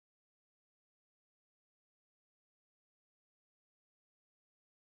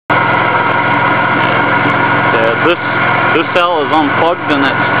This cell is unplugged and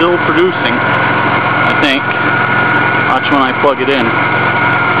it's still producing, I think. Watch when I plug it in.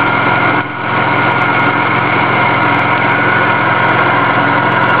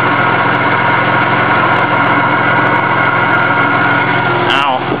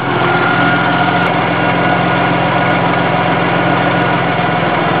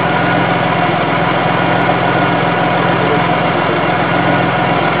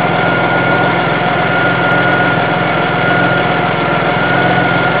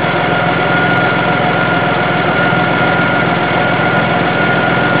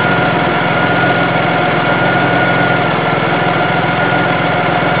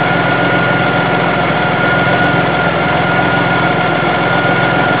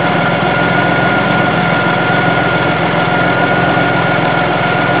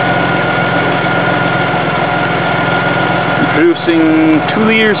 Producing 2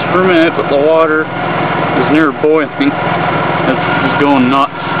 liters per minute, but the water is near boiling. It's going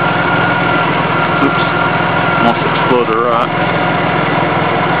nuts. Oops, almost exploded a rock.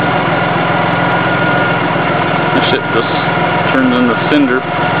 This shit just turns into cinder.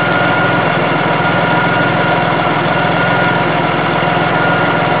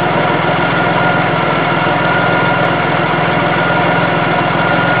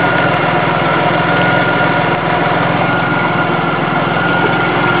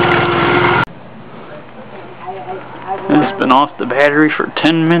 It's been off the battery for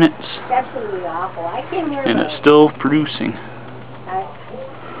 10 minutes. That's absolutely awful. I can't hear and it's still producing.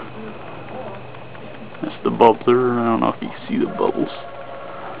 That's the bubbler. I don't know if you can see the bubbles.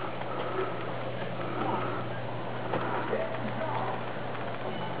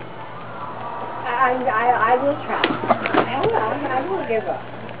 I will try. I will give up.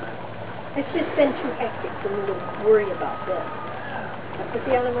 It's just been too hectic for me to worry about this. But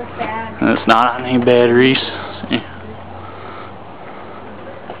the other one's bad. And it's not on any batteries. See?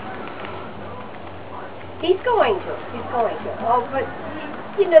 He's going to. Oh, but,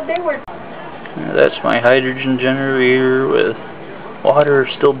 you know, they were... That's my hydrogen generator with water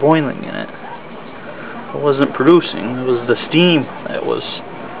still boiling in it. It wasn't producing. It was the steam that was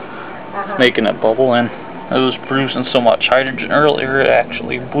making it bubble, and it was producing so much hydrogen earlier it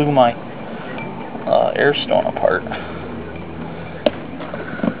actually blew my air stone apart.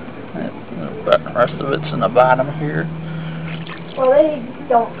 The rest of it's in the bottom here. Well, they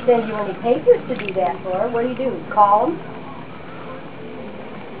don't send you any papers to do that for. What do? Call them?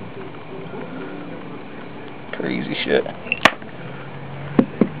 Crazy shit.